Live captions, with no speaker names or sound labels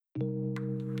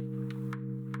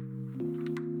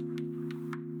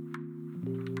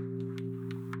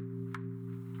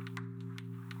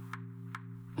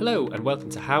Hello and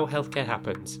welcome to How Healthcare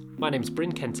Happens. My name is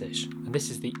Bryn and this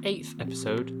is the 8th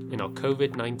episode in our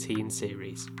COVID-19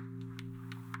 series.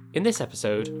 In this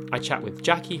episode, I chat with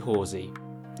Jackie Horsey.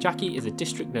 Jackie is a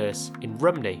district nurse in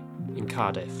Rumney in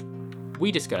Cardiff.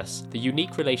 We discuss the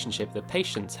unique relationship that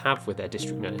patients have with their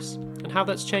district nurse and how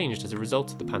that's changed as a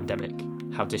result of the pandemic,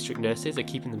 how district nurses are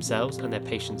keeping themselves and their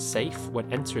patients safe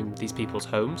when entering these people's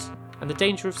homes, and the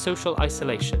danger of social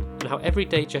isolation and how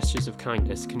everyday gestures of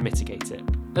kindness can mitigate it.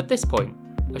 At this point,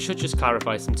 I should just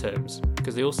clarify some terms,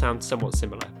 because they all sound somewhat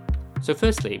similar. So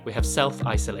firstly, we have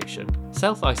self-isolation.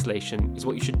 Self-isolation is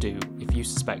what you should do if you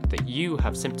suspect that you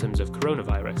have symptoms of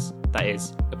coronavirus, that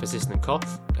is, a persistent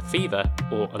cough, a fever,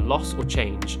 or a loss or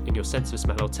change in your sense of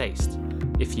smell or taste.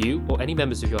 If you or any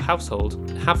members of your household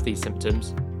have these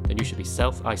symptoms, then you should be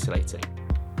self-isolating.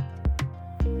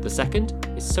 The second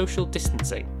is social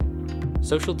distancing.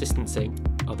 Social distancing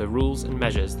are the rules and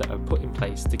measures that are put in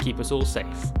place to keep us all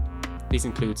safe. These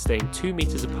include staying 2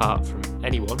 metres apart from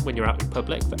anyone when you're out in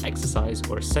public for exercise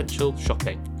or essential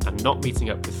shopping, and not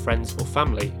meeting up with friends or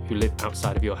family who live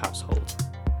outside of your household.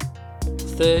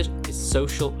 Third is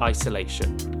social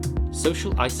isolation.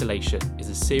 Social isolation is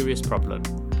a serious problem,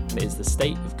 and it is the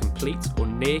state of complete or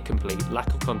near complete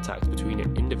lack of contact between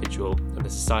an individual and the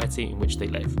society in which they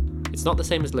live. It's not the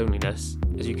same as loneliness,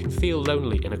 as you can feel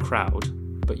lonely in a crowd,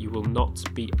 but you will not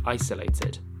be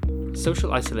isolated.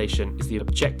 Social isolation is the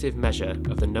objective measure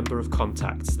of the number of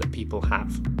contacts that people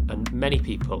have, and many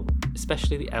people,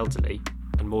 especially the elderly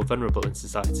and more vulnerable in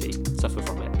society, suffer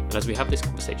from it. And as we have this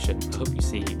conversation, I hope you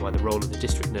see why the role of the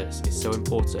district nurse is so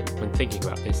important when thinking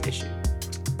about this issue.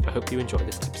 I hope you enjoy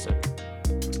this episode.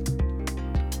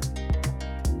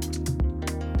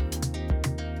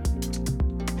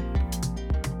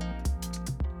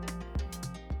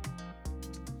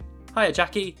 Hiya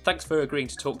Jackie, thanks for agreeing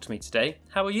to talk to me today.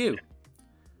 How are you?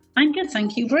 I'm good,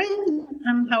 thank you, Bryn.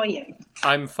 How are you?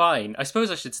 I'm fine. I suppose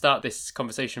I should start this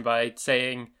conversation by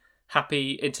saying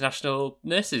Happy International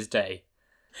Nurses Day.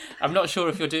 I'm not sure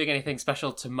if you're doing anything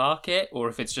special to mark it or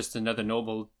if it's just another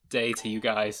normal day to you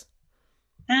guys.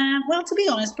 Well, to be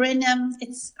honest, Bryn,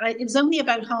 it was only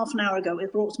about half an hour ago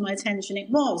it brought to my attention it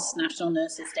was National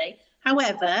Nurses Day.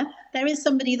 However, there is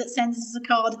somebody that sends us a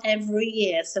card every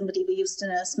year, somebody we used to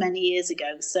nurse many years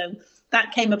ago. So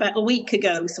that came about a week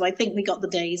ago. So I think we got the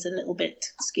days a little bit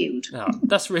skewed. Oh,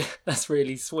 that's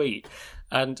really sweet.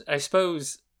 And I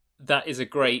suppose that is a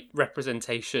great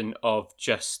representation of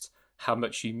just how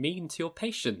much you mean to your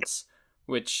patients,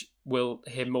 which we'll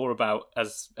hear more about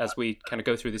as we kind of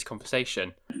go through this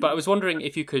conversation. But I was wondering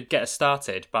if you could get us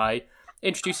started by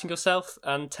introducing yourself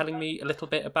and telling me a little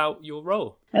bit about your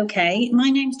role. Okay, my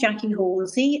name's Jackie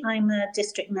Horsey. I'm a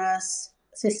district nurse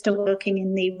sister working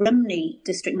in the Rumney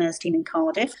district nurse team in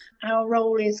Cardiff. Our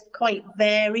role is quite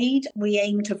varied. We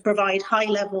aim to provide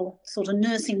high-level sort of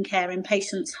nursing care in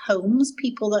patients' homes,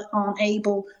 people that aren't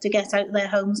able to get out of their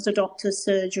homes to doctor's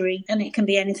surgery. And it can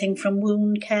be anything from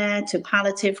wound care to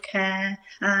palliative care,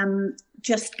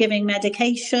 just giving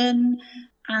medication,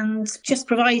 and just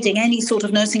providing any sort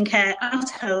of nursing care at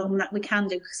home that we can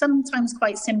do. Sometimes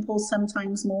quite simple,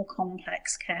 sometimes more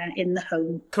complex care in the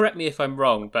home. Correct me if I'm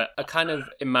wrong, but I kind of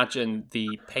imagine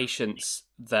the patients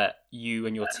that you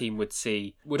and your team would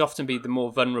see would often be the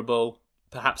more vulnerable,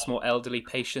 perhaps more elderly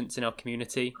patients in our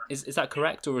community. Is that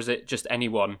correct, or is it just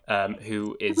anyone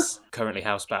who is currently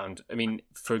housebound? I mean,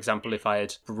 for example, if I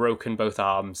had broken both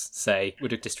arms, say,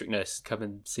 would a district nurse come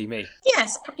and see me?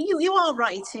 Yes, you are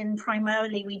right. In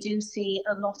primarily, we do see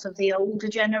a lot of the older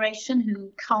generation who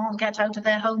can't get out of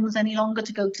their homes any longer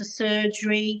to go to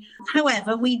surgery.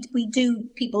 However, we do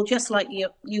people just like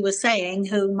you were saying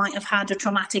who might have had a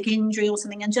traumatic injury or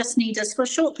something and just need us for a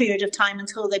short period of time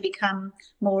until they become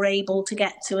more able to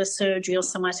get to a surgery or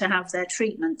somewhere to have their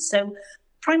treatment. So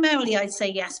primarily I'd say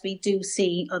yes, we do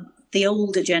see the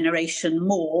older generation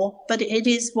more, but it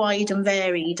is wide and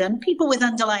varied, and people with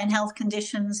underlying health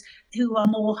conditions who are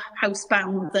more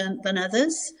housebound than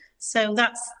others. So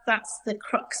that's the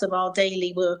crux of our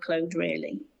daily workload,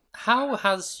 really. How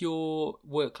has your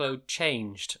workload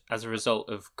changed as a result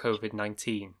of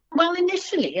COVID-19? Well,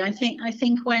 initially, I think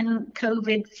when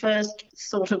COVID first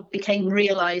sort of became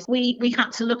realised, we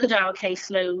had to look at our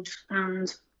caseload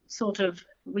and sort of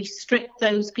restrict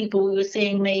those people we were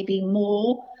seeing maybe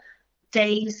more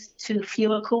days to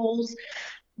fewer calls.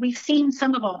 We've seen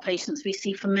some of our patients we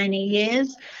see for many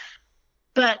years,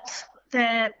 but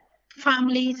their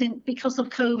families, because of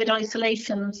COVID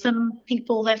isolation, some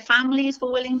people, their families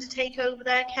were willing to take over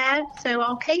their care. So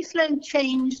our caseload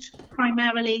changed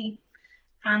primarily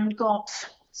and got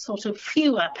sort of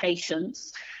fewer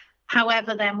patients.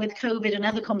 However, then with COVID and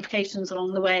other complications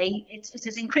along the way, it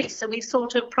has increased. So we've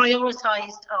sort of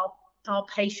prioritised our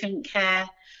patient care.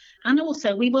 And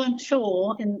also, we weren't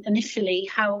sure initially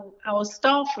how our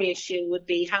staff reissue would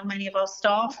be, how many of our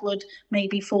staff would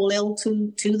maybe fall ill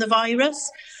to the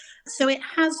virus. So it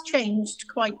has changed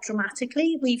quite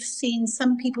dramatically. We've seen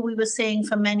some people we were seeing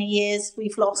for many years,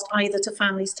 we've lost either to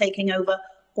families taking over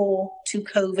or to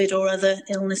COVID or other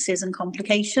illnesses and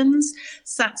complications.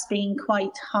 So that's been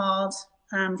quite hard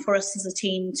for us as a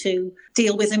team to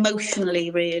deal with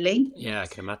emotionally, really. Yeah, I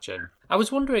can imagine. I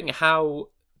was wondering how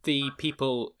the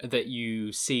people that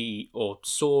you see or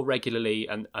saw regularly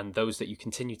and those that you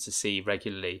continue to see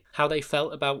regularly, how they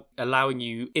felt about allowing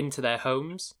you into their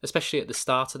homes, especially at the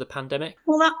start of the pandemic?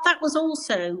 Well, that was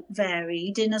also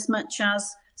varied in as much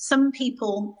as some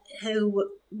people who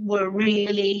were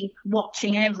really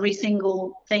watching every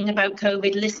single thing about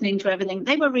COVID, listening to everything,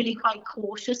 they were really quite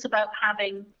cautious about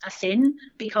having us in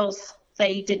because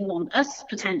they didn't want us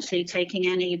potentially taking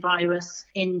any virus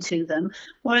into them.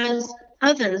 Whereas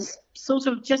others sort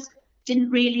of just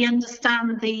didn't really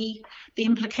understand the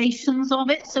implications of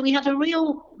it. So we had a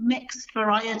real mixed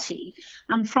variety.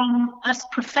 And from us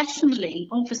professionally,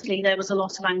 obviously there was a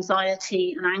lot of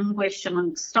anxiety and anguish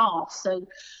amongst staff. So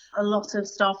a lot of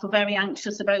staff were very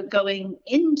anxious about going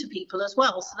into people as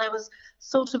well. So there was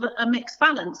sort of a mixed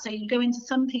balance. So you go into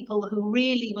some people who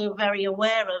really were very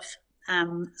aware of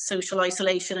social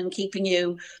isolation and keeping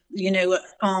you, at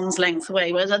arm's length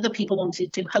away, whereas other people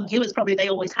wanted to hug you, as probably they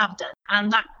always have done.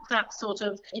 And that sort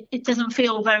of, it doesn't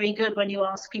feel very good when you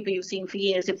ask people you've seen for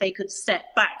years if they could step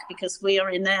back because we are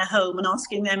in their home and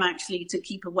asking them actually to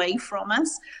keep away from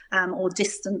us or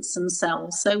distance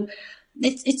themselves. So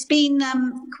it's been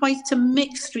quite a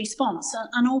mixed response.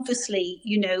 And obviously,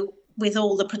 with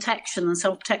all the protection and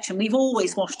self-protection, we've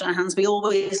always washed our hands. We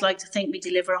always like to think we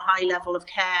deliver a high level of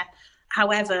care.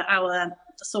 However, our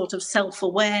sort of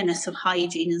self-awareness of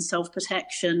hygiene and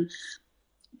self-protection,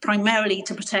 primarily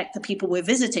to protect the people we're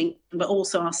visiting, but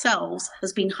also ourselves,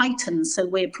 has been heightened. So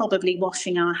we're probably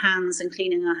washing our hands and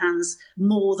cleaning our hands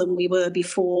more than we were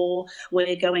before.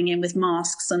 We're going in with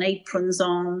masks and aprons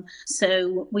on.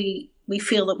 So we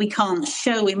feel that we can't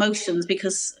show emotions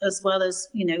because, as well as,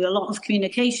 a lot of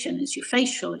communication is your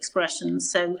facial expressions.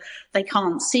 So they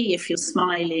can't see if you're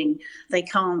smiling. They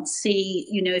can't see,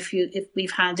 if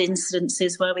we've had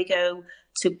incidences where we go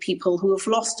to people who have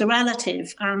lost a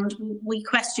relative and we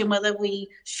question whether we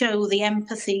show the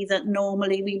empathy that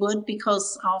normally we would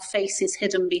because our face is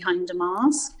hidden behind a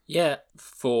mask. Yeah,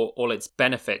 for all its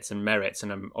benefits and merits,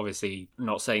 and I'm obviously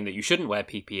not saying that you shouldn't wear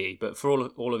PPE, but for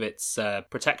all of its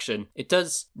protection, it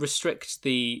does restrict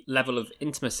the level of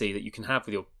intimacy that you can have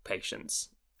with your patients.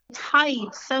 It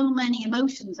hides so many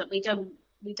emotions that we don't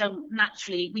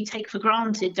naturally, we take for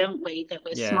granted, don't we, that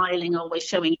we're smiling or we're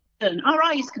showing. Our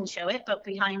eyes can show it, but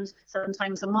behind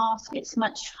sometimes a mask, it's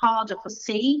much harder to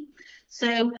see.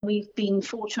 So we've been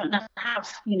fortunate enough to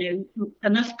have,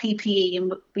 enough PPE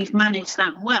and we've managed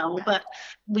that well. But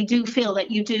we do feel that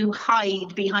you do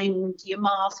hide behind your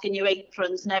mask and your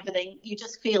aprons and everything. You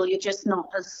just feel you're just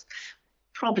not as,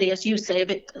 probably as you say, a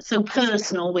bit so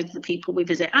personal with the people we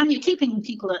visit. And you're keeping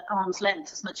people at arm's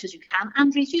length as much as you can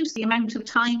and reduce the amount of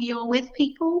time you're with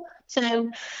people.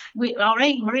 So our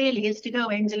aim really is to go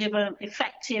in, deliver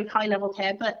effective, high-level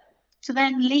care, but to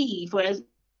then leave, whereas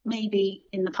maybe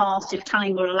in the past, if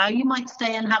time were allowed, you might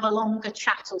stay and have a longer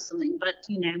chat or something. But,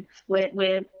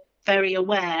 we're very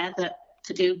aware that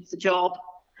to do the job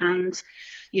and,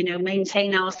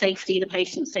 maintain our safety, the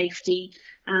patient's safety,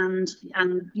 and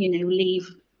leave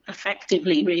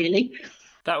effectively, really.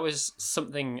 That was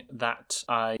something that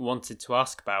I wanted to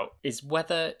ask about, is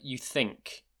whether you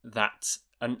think that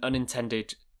an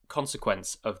unintended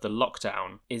consequence of the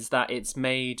lockdown is that it's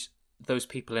made those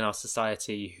people in our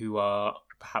society who are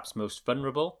perhaps most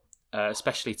vulnerable,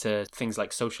 especially to things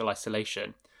like social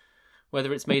isolation,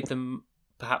 whether it's made them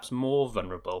perhaps more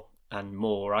vulnerable and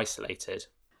more isolated.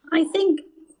 I think,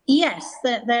 yes,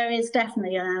 that there is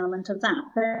definitely an element of that.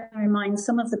 Bear in mind,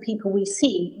 some of the people we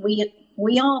see,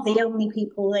 we are the only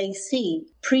people they see.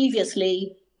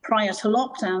 Previously, prior to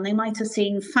lockdown, they might have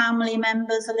seen family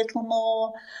members a little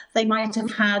more. They might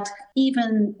have had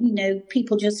even,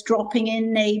 people just dropping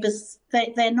in, neighbours.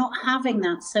 They're not having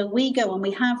that. So we go and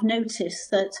we have noticed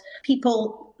that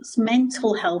people's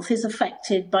mental health is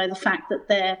affected by the fact that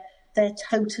they're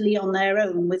totally on their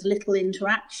own with little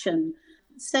interaction.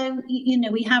 So,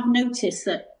 we have noticed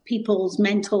that people's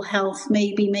mental health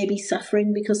may be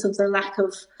suffering because of the lack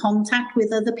of contact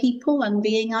with other people and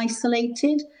being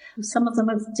isolated. Some of them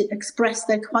have expressed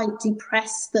they're quite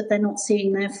depressed that they're not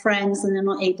seeing their friends and they're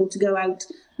not able to go out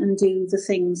and do the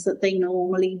things that they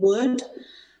normally would.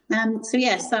 So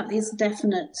yes, that is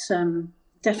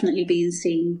definitely being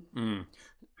seen.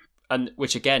 And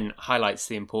which again highlights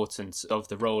the importance of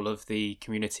the role of the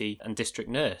community and district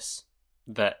nurse,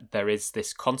 that there is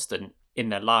this constant in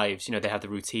their lives. They have the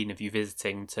routine of you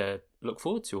visiting to look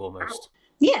forward to almost.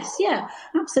 Yes, yeah,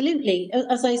 absolutely.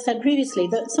 As I said previously,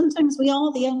 that sometimes we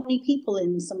are the only people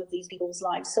in some of these people's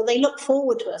lives. So they look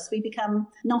forward to us. We become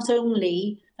not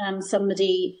only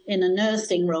somebody in a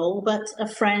nursing role, but a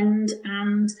friend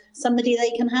and somebody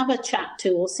they can have a chat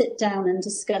to or sit down and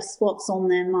discuss what's on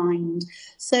their mind.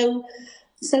 So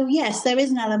yes, there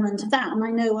is an element of that. And I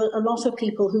know a lot of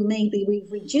people who maybe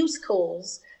we've reduced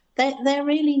calls, they're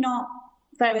really not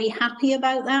very happy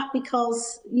about that,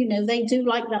 because they do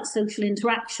like that social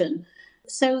interaction.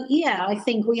 So yeah, I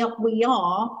think we are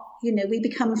we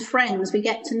become friends. We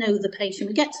get to know the patient,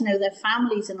 we get to know their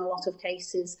families in a lot of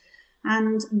cases,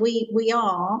 and we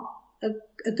are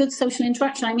a good social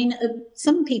interaction. I mean,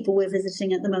 some people we're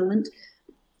visiting at the moment,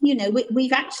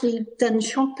 we've actually done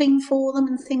shopping for them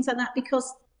and things like that,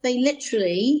 because they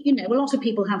literally, a lot of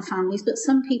people have families, but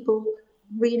some people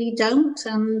really don't,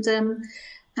 and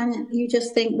you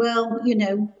just think, well,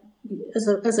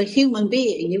 as a human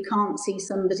being, you can't see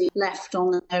somebody left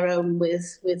on their own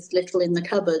with little in the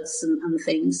cupboards and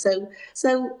things.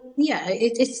 So yeah,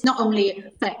 it's not only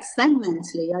affects them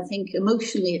mentally. I think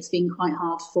emotionally, it's been quite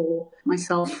hard for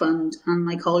myself and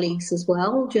my colleagues as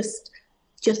well. Just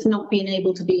not being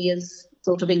able to be as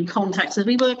sort of in contact as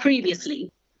we were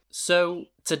previously. So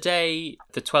today,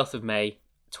 the 12th of May,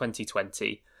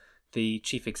 2020. The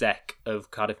chief exec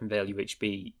of Cardiff and Vale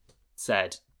UHB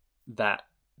said that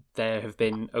there have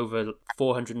been over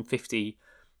 450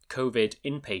 COVID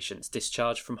inpatients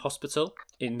discharged from hospital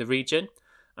in the region.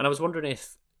 And I was wondering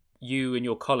if you and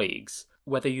your colleagues,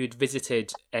 whether you'd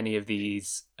visited any of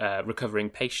these recovering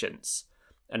patients,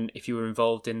 and if you were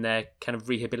involved in their kind of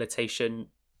rehabilitation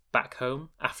back home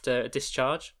after a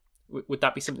discharge. Would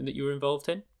that be something that you were involved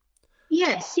in?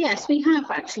 Yes, we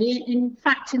have actually. In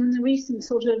fact, in the recent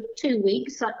sort of 2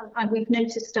 weeks, we've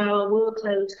noticed our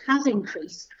workload has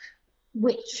increased,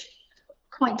 which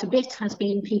quite a bit has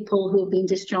been people who have been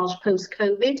discharged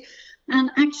post-COVID.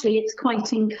 And actually, it's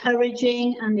quite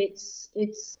encouraging, and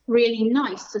it's really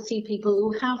nice to see people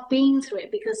who have been through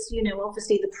it, because,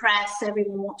 obviously the press,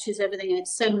 everyone watches everything, and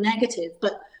it's so negative.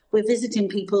 But we're visiting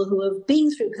people who have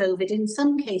been through COVID, in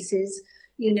some cases,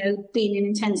 been in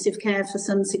intensive care for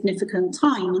some significant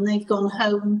time, and they've gone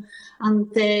home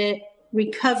and they're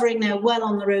recovering. They're well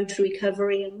on the road to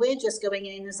recovery, and we're just going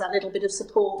in as a little bit of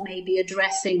support, maybe a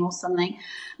dressing or something.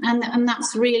 And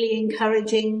that's really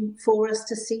encouraging for us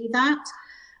to see that.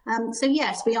 So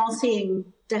yes, we are seeing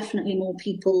definitely more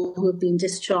people who have been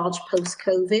discharged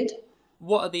post-COVID.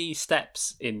 What are the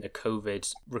steps in the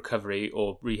COVID recovery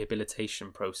or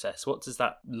rehabilitation process? What does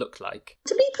that look like?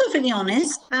 To be perfectly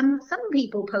honest, some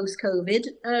people post-COVID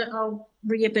are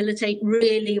rehabilitate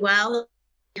really well.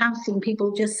 I have seen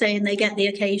people just saying they get the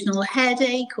occasional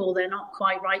headache or they're not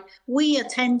quite right. We are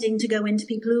tending to go into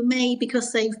people who may,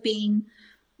 because they've been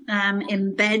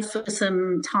in bed for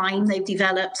some time, they've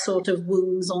developed sort of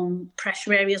wounds on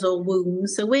pressure areas or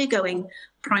wounds. So we're going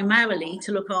primarily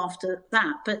to look after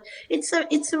that. But it's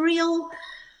a real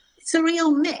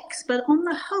mix. But on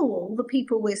the whole, the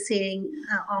people we're seeing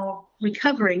are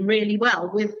recovering really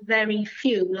well, with very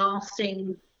few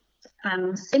lasting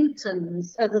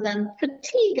symptoms other than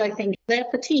fatigue. I think they're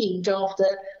fatigued after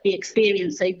the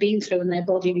experience they've been through and their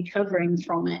body recovering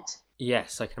from it.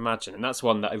 Yes, I can imagine. And that's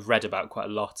one that I've read about quite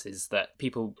a lot, is that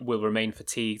people will remain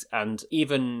fatigued and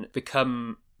even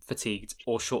become fatigued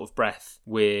or short of breath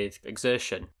with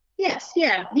exertion. Yes,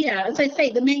 yeah. As I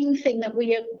say, the main thing that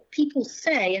people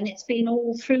say, and it's been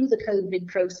all through the COVID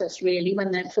process really,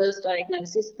 when they're first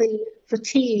diagnosed, is the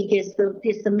fatigue is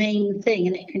the main thing,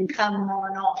 and it can come on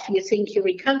and off. You think you're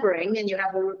recovering and you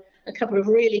have a couple of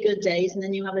really good days, and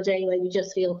then you have a day where you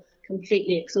just feel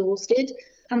completely exhausted.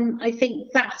 And I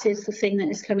think that is the thing that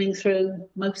is coming through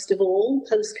most of all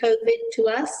post-COVID to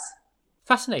us.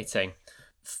 Fascinating.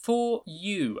 For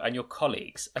you and your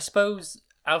colleagues, I suppose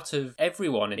out of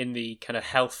everyone in the kind of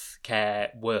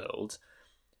healthcare world,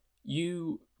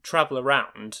 you travel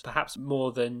around perhaps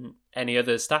more than any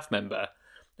other staff member.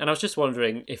 And I was just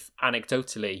wondering if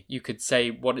anecdotally you could say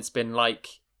what it's been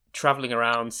like travelling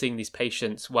around seeing these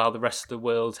patients while the rest of the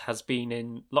world has been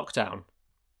in lockdown.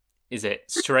 Is it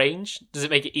strange? Does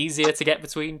it make it easier to get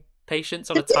between patients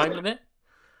on a time limit?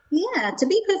 Yeah, to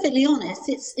be perfectly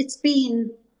honest,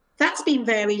 that's been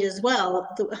varied as well.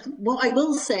 What I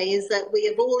will say is that we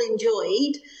have all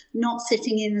enjoyed not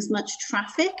sitting in as much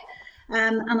traffic.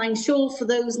 And I'm sure for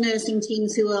those nursing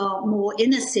teams who are more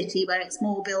inner city, where it's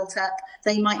more built up,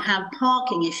 they might have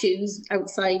parking issues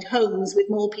outside homes with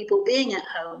more people being at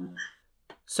home.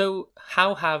 So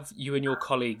how have you and your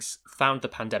colleagues found the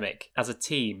pandemic as a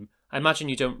team? I imagine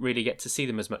you don't really get to see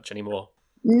them as much anymore.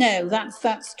 No,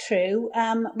 that's true.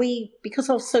 Because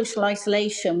of social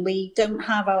isolation, we don't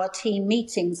have our team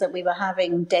meetings that we were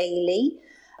having daily.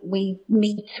 We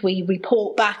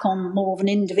report back on more of an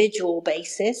individual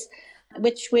basis,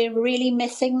 which we're really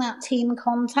missing that team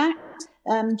contact.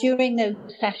 During those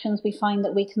sessions, we find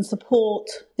that we can support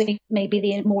maybe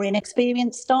the more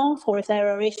inexperienced staff, or if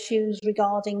there are issues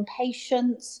regarding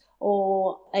patients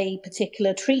or a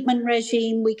particular treatment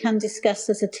regime, we can discuss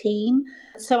as a team.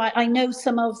 So I know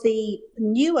some of the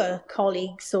newer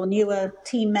colleagues or newer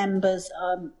team members,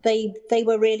 they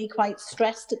were really quite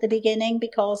stressed at the beginning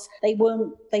because they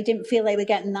didn't feel they were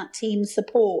getting that team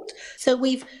support. So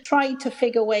we've tried to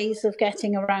figure ways of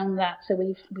getting around that. So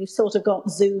we've sort of got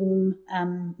Zoom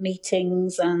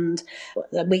meetings, and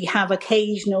we have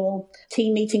occasional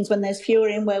team meetings when there's fewer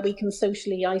in where we can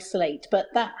socially isolate. But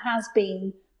that has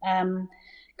been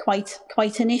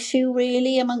quite an issue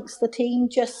really amongst the team,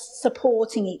 just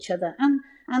supporting each other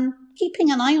and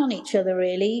keeping an eye on each other,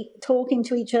 really talking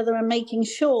to each other and making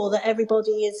sure that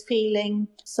everybody is feeling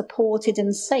supported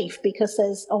and safe, because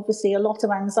there's obviously a lot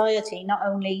of anxiety, not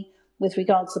only with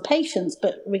regards to patients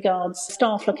but regards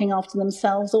staff looking after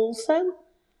themselves also.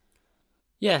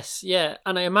 Yes, yeah,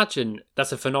 and I imagine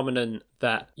that's a phenomenon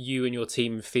that you and your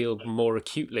team feel more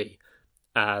acutely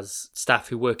as staff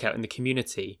who work out in the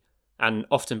community, and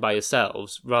often by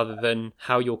yourselves, rather than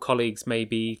how your colleagues may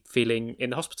be feeling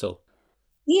in the hospital.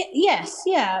 Yes,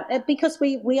 because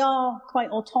we are quite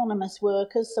autonomous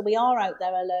workers, so we are out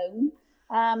there alone.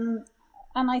 And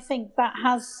I think that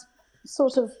has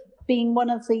sort of been one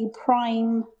of the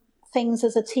prime things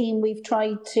as a team. We've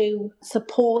tried to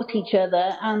support each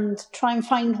other and try and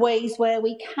find ways where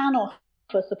we can offer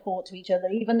support to each other,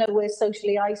 even though we're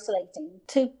socially isolating.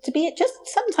 To be just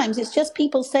sometimes it's just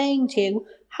people saying to you,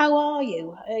 how are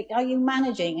you? Are you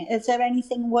managing? Is there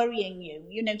anything worrying you?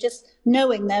 Just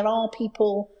knowing there are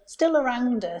people still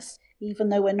around us, even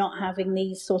though we're not having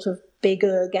these sort of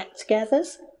bigger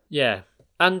get-togethers. Yeah.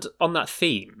 And on that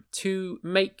theme, to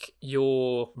make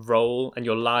your role and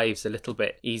your lives a little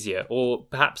bit easier, or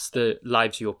perhaps the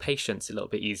lives of your patients a little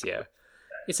bit easier,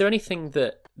 is there anything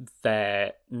that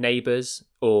their neighbours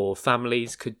or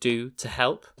families could do to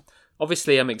help?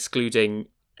 Obviously, I'm excluding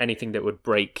anything that would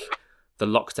break the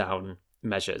lockdown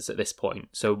measures at this point,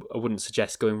 so I wouldn't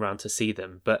suggest going round to see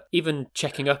them. But even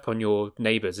checking up on your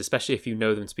neighbours, especially if you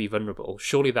know them to be vulnerable,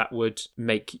 surely that would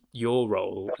make your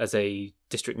role as a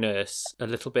district nurse a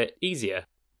little bit easier,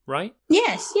 right?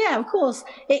 Yes, yeah, of course.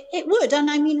 It would. And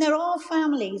I mean, there are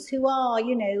families who are,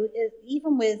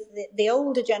 even with the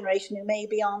older generation who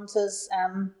maybe aren't as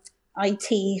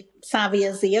IT savvy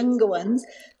as the younger ones,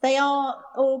 they are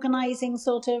organising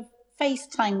sort of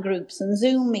FaceTime groups and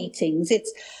Zoom meetings.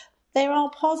 There are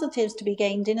positives to be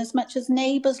gained in as much as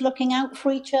neighbours looking out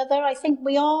for each other. I think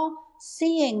we are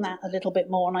seeing that a little bit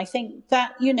more. And I think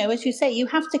that, as you say, you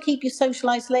have to keep your social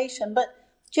isolation, but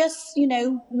just,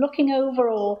 looking over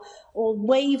or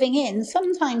waving in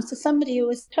sometimes to somebody who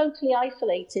is totally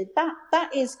isolated, that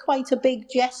is quite a big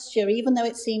gesture, even though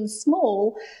it seems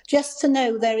small, just to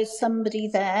know there is somebody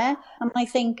there. And I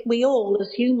think we all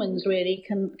as humans really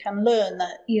can learn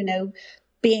that,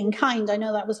 being kind. I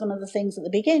know that was one of the things at the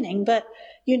beginning, but,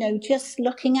 just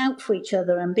looking out for each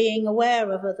other and being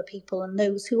aware of other people and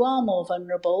those who are more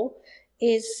vulnerable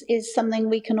is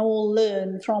something we can all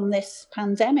learn from this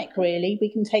pandemic, really. We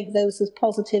can take those as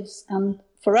positives, and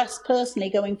for us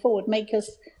personally going forward, make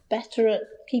us better at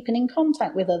keeping in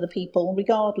contact with other people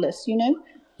regardless,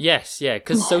 Yes, yeah,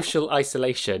 because social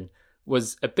isolation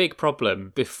was a big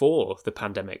problem before the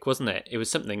pandemic, wasn't it? It was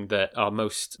something that our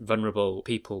most vulnerable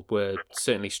people were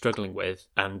certainly struggling with,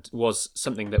 and was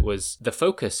something that was the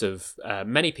focus of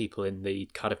many people in the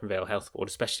Cardiff and Vale Health Board,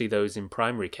 especially those in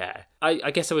primary care.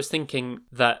 I guess I was thinking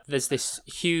that there's this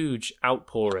huge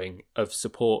outpouring of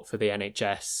support for the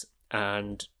NHS,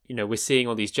 and we're seeing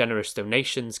all these generous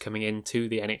donations coming into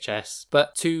the NHS.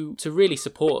 But to really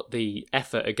support the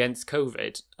effort against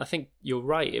COVID, I think you're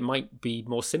right. It might be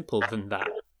more simple than that.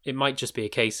 It might just be a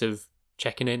case of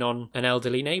checking in on an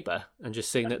elderly neighbour and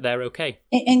just seeing that they're okay.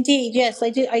 Indeed, yes, I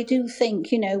do think,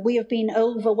 we have been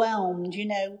overwhelmed,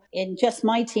 in just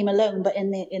my team alone, but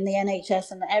in the NHS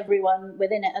and everyone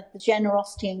within it, at the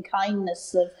generosity and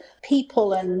kindness of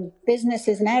people and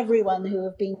businesses and everyone who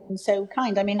have been so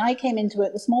kind. I mean, I came into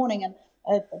it this morning and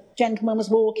a gentleman was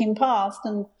walking past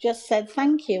and just said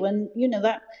thank you, and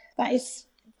that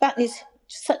that is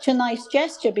such a nice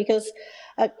gesture, because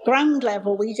at ground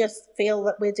level, we just feel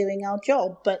that we're doing our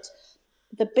job. But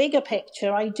the bigger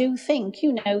picture, I do think,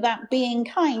 that being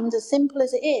kind, as simple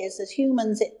as it is, as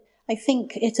humans, I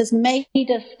think it has made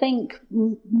us think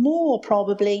more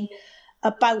probably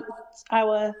about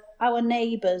our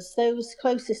neighbours, those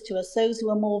closest to us, those who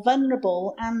are more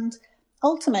vulnerable. And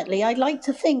ultimately, I'd like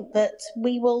to think that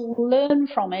we will learn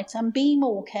from it and be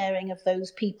more caring of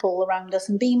those people around us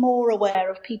and be more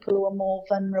aware of people who are more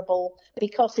vulnerable,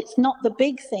 because it's not the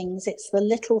big things, it's the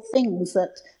little things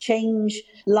that change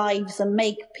lives and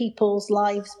make people's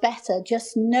lives better.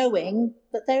 Just knowing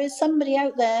that there is somebody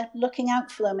out there looking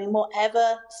out for them in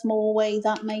whatever small way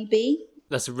that may be.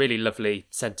 That's a really lovely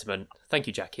sentiment. Thank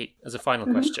you, Jackie. As a final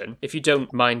question, if you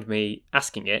don't mind me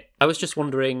asking it, I was just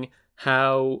wondering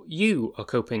how you are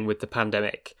coping with the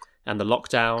pandemic and the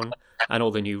lockdown and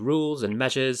all the new rules and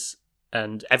measures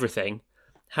and everything,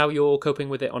 how you're coping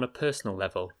with it on a personal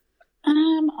level.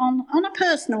 On a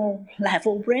personal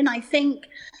level, Bryn, I think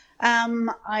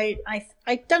I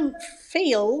don't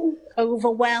feel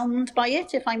overwhelmed by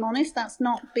it, if I'm honest. That's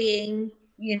not being,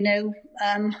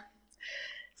 it's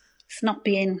not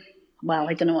being, well,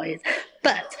 I don't know what it is.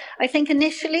 But I think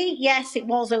initially, yes, it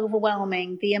was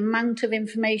overwhelming. The amount of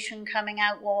information coming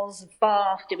out was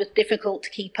vast. It was difficult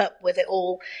to keep up with it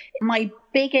all. My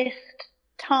biggest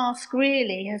task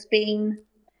really has been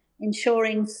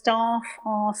ensuring staff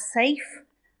are safe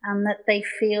and that they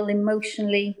feel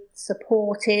emotionally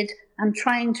supported, and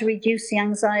trying to reduce the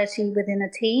anxiety within a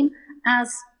team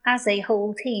as a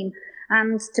whole team.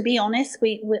 And to be honest,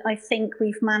 I think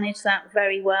we've managed that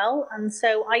very well. And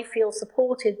so I feel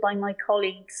supported by my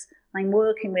colleagues I'm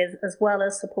working with, as well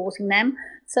as supporting them.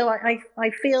 So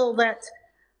I feel that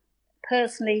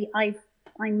personally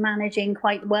I'm managing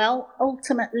quite well.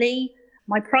 Ultimately,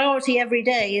 my priority every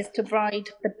day is to provide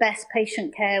the best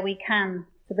patient care we can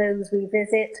for those we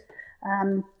visit,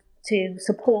 to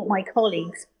support my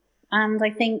colleagues. And I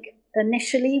think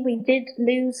initially we did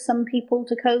lose some people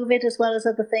to COVID as well as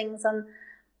other things, and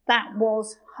that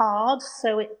was hard.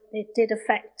 So it did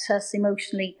affect us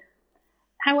emotionally.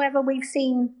 However, we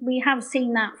have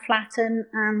seen that flatten,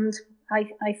 and I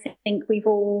think we've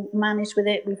all managed with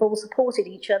it. We've all supported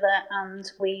each other,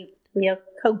 and we are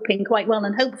coping quite well,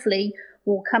 and hopefully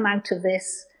we'll come out of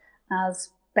this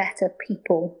as better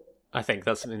people. I think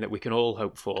that's something that we can all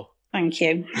hope for. Thank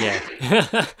you. Yeah.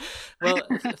 Well,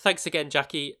 thanks again,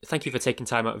 Jackie. Thank you for taking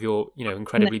time out of your,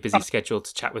 incredibly busy schedule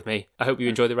to chat with me. I hope you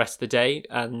enjoy the rest of the day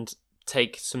and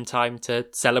take some time to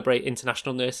celebrate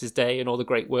International Nurses Day and all the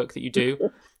great work that you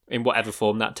do in whatever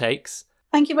form that takes.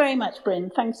 Thank you very much,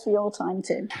 Bryn. Thanks for your time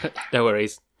too. No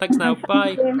worries. Thanks now.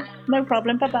 Bye. No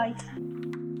problem. Bye-bye.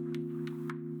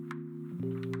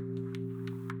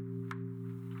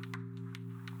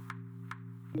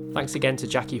 Thanks again to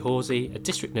Jackie Horsey, a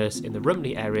district nurse in the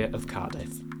Rumney area of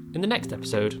Cardiff. In the next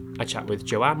episode, I chat with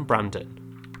Joanne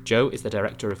Brandon. Jo is the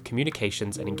Director of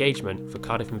Communications and Engagement for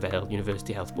Cardiff and Vale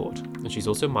University Health Board, and she's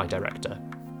also my director.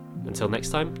 Until next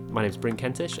time, my name's Bryn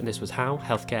Kentish, and this was How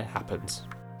Healthcare Happens.